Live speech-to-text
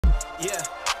Yeah,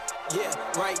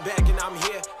 yeah, right back and I'm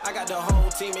here. I got the whole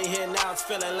team in here now. It's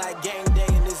feeling like game day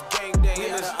and it's game day.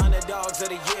 We are the underdogs of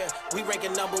the year. We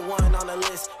ranking #1 on the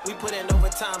list. We put in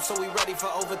overtime, so we ready for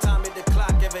overtime if the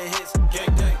clock ever hits.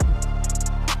 Game day,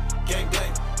 game day,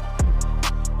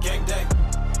 game day,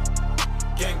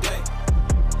 game day,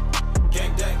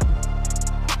 game day,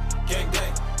 game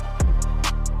day.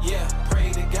 Yeah,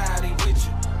 pray to God he with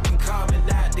you. We coming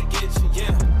out to get you,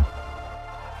 yeah.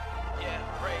 Yeah,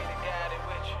 pray to God he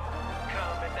with you.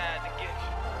 Coming out to get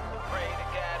you. Pray to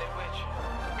God he with you.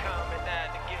 Coming out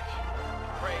to get you.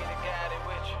 Pray to God he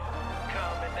with you.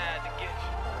 Coming out to get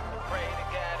you. Pray to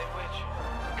God he with you.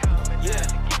 Coming out to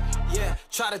get you. Yeah,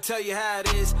 try to tell you how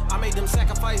it is. I made them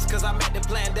sacrifice cause I met the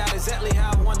plan out exactly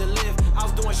how I wanted to live. I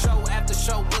was doing show after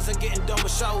show, wasn't getting done, but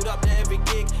showed up to every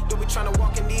gig. Don't be trying to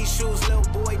walk in these shoes, little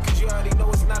boy, cause you already know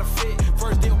it's not a fit.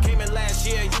 First deal came in last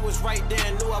year, you was right there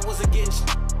and knew I wasn't getting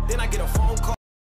shit. Then I get a phone call.